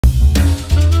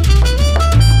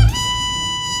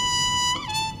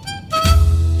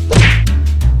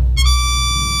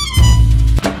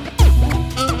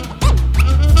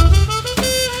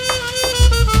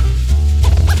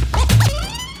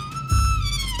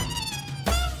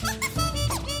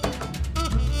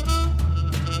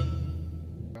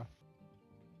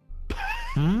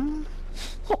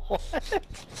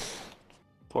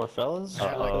Poor fellas.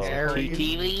 Uh-oh.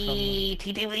 TTV.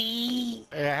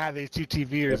 I have these two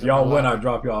TVers. If y'all win, I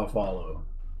drop y'all a follow.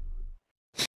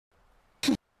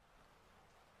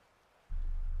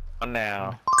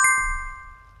 Now.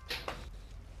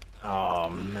 Oh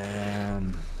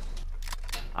man.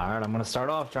 Alright, I'm gonna start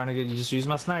off trying to just use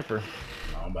my sniper.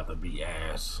 Oh, I'm about to beat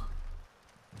ass.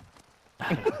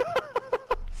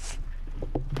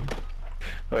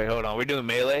 Wait, hold on. We doing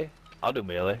melee? I'll do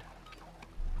melee.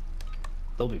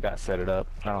 We gotta set it up.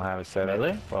 I don't have it set up.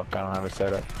 Melee? Fuck, I don't have it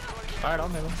set up. Alright, I'll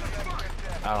melee.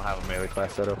 I don't have a melee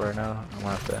class set up right now. I'm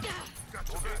gonna have to.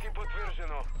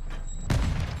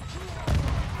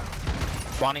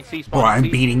 Spawning C, spawning Bro, I'm C.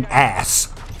 beating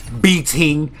ass.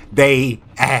 Beating they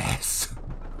ass.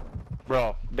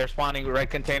 Bro, they're spawning red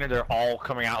container. They're all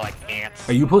coming out like ants.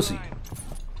 Are you pussy?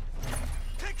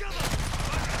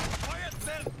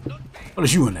 What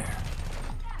is you in there?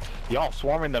 Y'all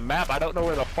swarming the map. I don't know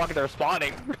where the fuck they're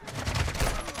spawning.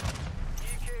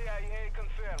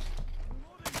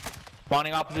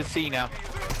 Spawning opposite C now.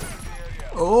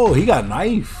 Oh, he got a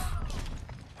knife.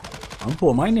 I'm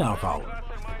pulling my knife out.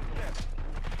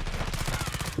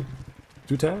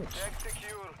 2 tags.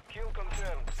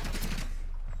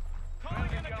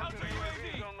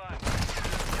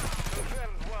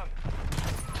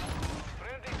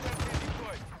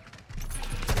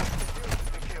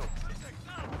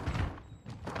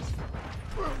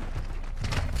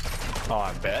 Oh,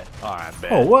 I bet. Oh, I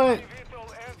bet. Oh, what?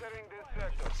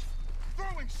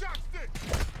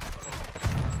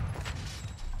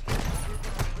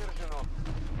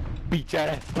 Beat your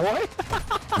ass, boy.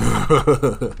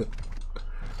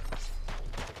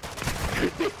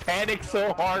 They panic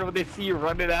so hard when they see you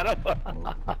running at them.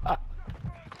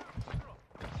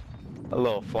 A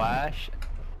little flash.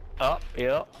 Up,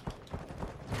 yep.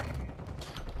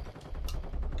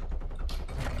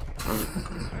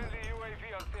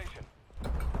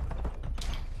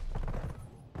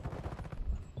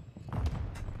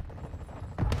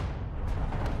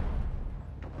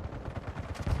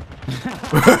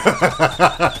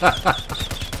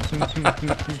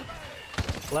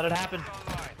 Let it happen.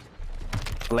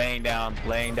 Laying down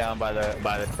by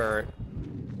the turret.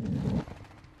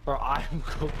 Bro, I'm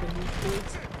cooking these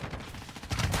kids.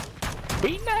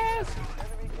 Beating ass!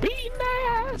 Beating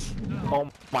ass! Oh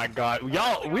my god.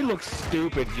 Y'all, we look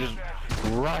stupid just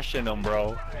rushing them,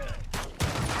 bro.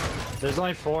 There's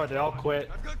only 4, they all quit.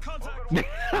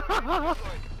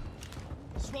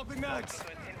 Swapping mags.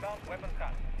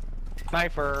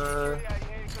 Sniper!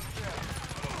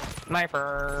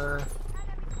 Sniper!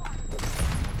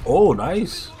 Oh,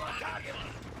 nice.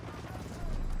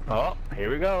 Oh, here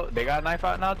we go. They got a knife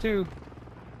out now too.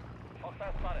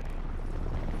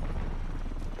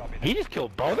 He just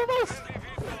killed both of us?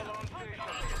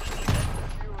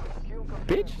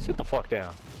 Bitch, sit the fuck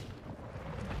down.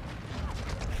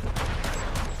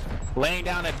 Laying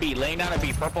down at B,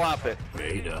 purple outfit.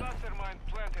 Beta.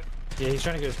 Yeah, he's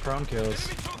trying to get his prone kills.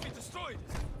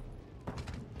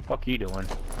 Fuck you doing?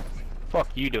 Fuck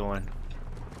you doing?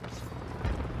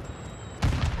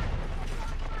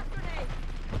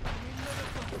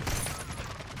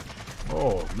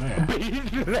 Oh, man. Beat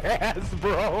his ass,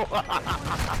 bro.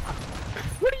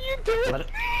 What are you doing?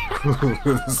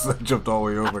 I jumped all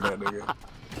the way over that nigga.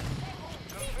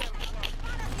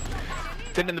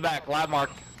 Sitting in the back, live mark.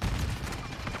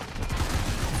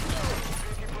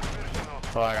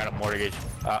 Oh, I got a mortgage.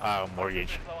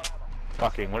 Mortgage.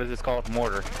 Fucking, what is this called?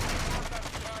 Mortar.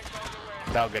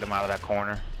 That'll get him out of that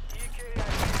corner.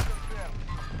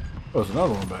 There's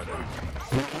another one back there.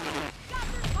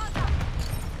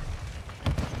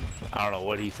 I don't know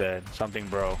what he said. Something,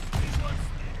 bro.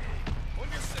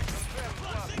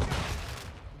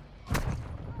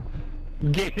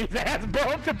 Get his ass,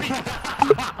 bro, to be.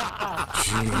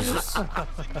 Jesus.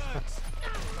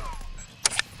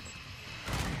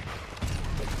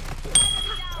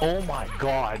 Oh my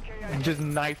god. Just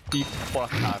knifed the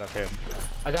fuck out of him.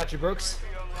 I got you, Brooks.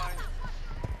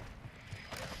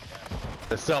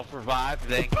 The self-revive,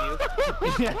 thank you.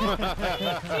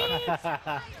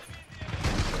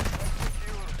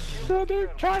 So they're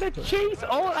trying to chase.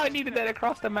 Oh, I needed that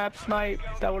across the map snipe.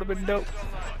 That would have been dope.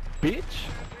 Bitch.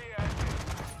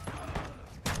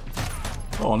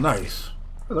 Oh, nice.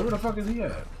 Where the fuck is he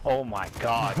at? Oh my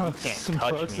god, you can't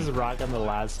touch Brooks me. is rocking the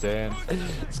last stand.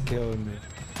 It's killing me.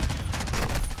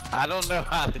 I don't know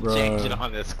how to Bruh. change it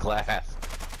on this class.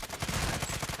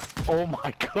 Oh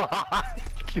my god.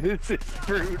 This is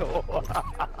brutal.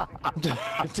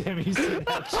 Damn, he's in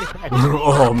that shit.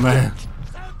 Oh, man.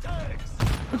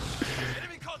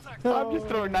 I'm just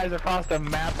throwing knives across the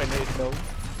map and it no.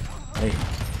 Hey.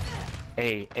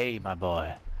 Hey, my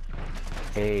boy.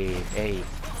 Hey.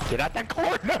 Get out that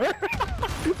corner!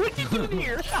 What you doing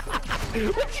here?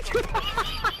 What you doing?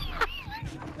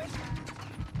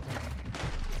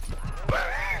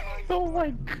 Oh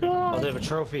my god! Oh, they have a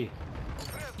trophy.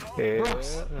 Yeah,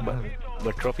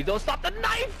 but trophy, don't stop the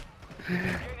knife!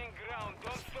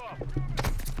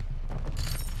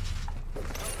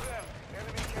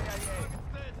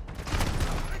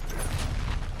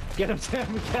 Get him, Sam.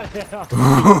 Get him.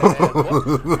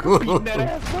 Beating that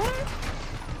ass, what?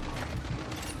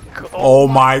 Oh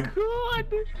my god!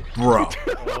 bro.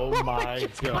 Oh my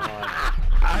god.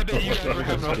 I bet you guys were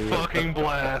having a fucking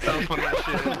blast. That was funny as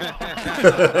shit.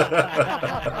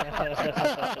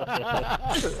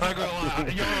 I'm gonna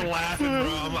lie. Y'all are laughing,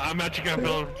 bro. I'm actually gonna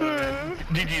feel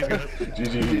GG's guys.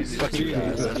 GG's. Fuck you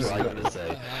guys, that's what I gotta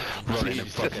say. Running them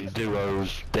fucking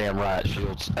duos, damn right,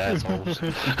 shields, assholes.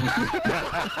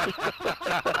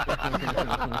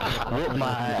 Whoop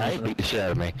my, I ain't beat the shit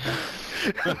out of me.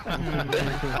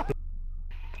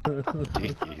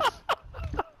 Jeez.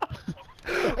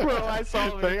 Bro, I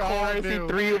saw They all I see knew.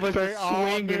 3 of us They all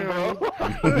swinging, bro.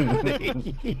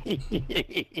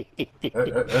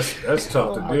 That's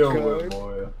tough to deal with,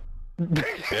 boy.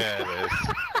 Yeah, it is.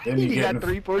 Then You getting got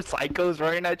 3-4 psychos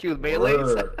running at you with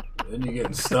melees. Word. Then you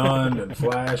getting stunned and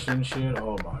flashed and shit.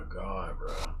 Oh my god,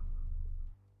 bro.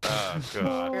 Oh, God.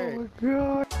 Oh my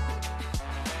god.